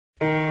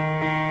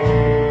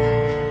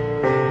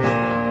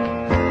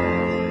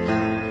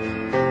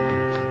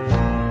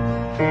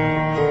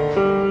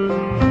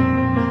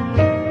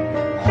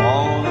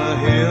On a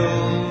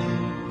hill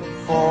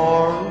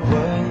far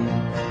away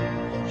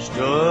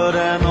stood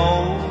an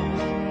old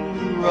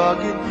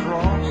rugged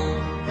cross,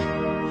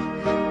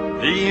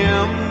 the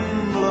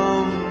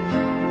emblem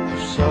of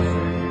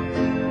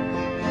suffering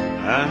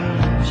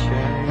and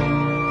shame.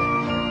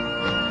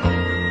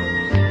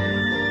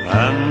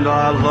 And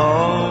I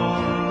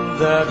love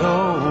that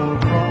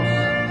old cross,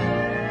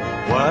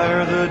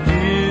 where the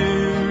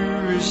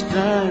dearest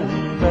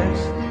and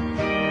best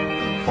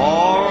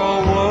for a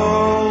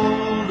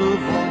world of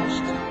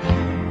lost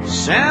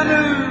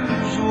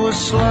sinners was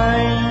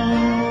slain.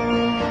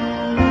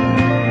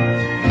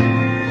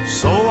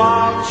 So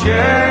I'll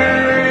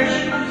cherish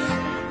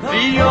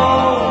the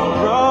old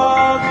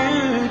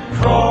rugged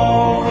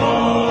cross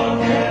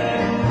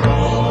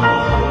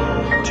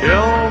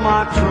till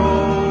my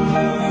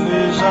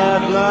trophies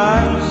at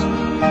last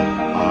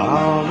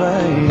I'll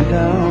lay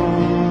down.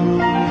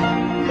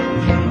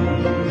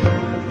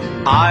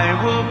 I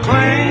will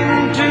cling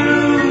to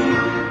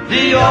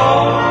the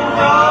old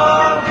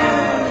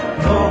rugged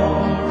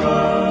cross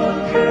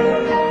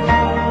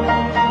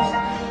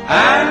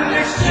and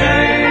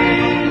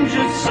exchange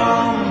it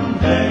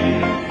someday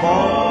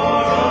for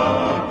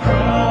a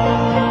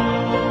crown.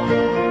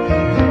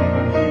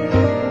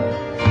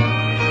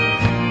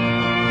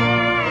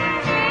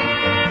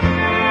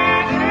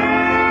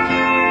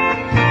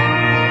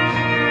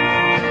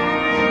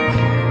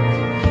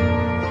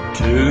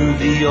 To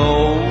the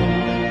old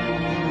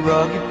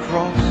rugged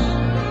cross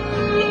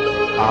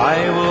I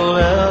will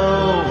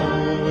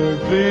ever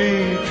be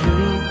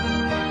true.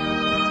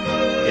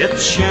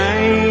 Its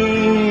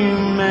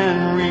shame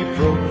and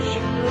reproach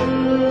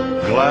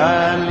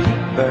gladly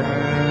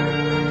bear.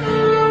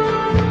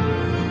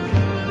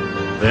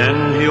 Then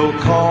he'll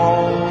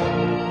call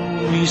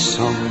me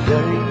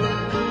someday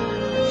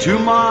to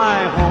my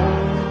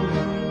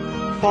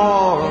home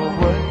far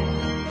away,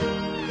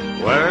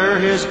 where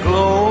his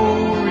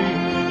glory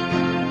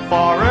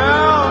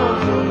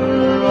forever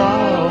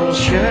I'll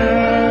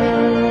share.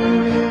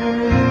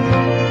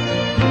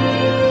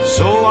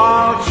 So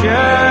I'll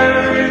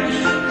cherish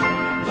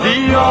the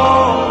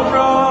old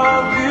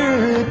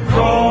rugged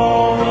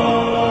cross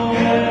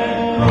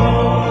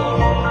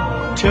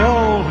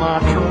till my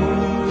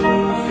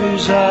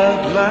trophies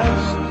at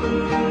last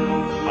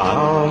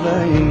I'll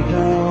lay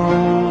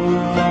down.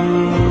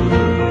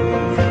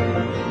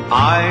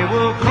 I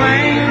will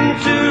cling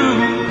to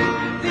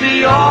the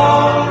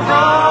old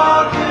rugged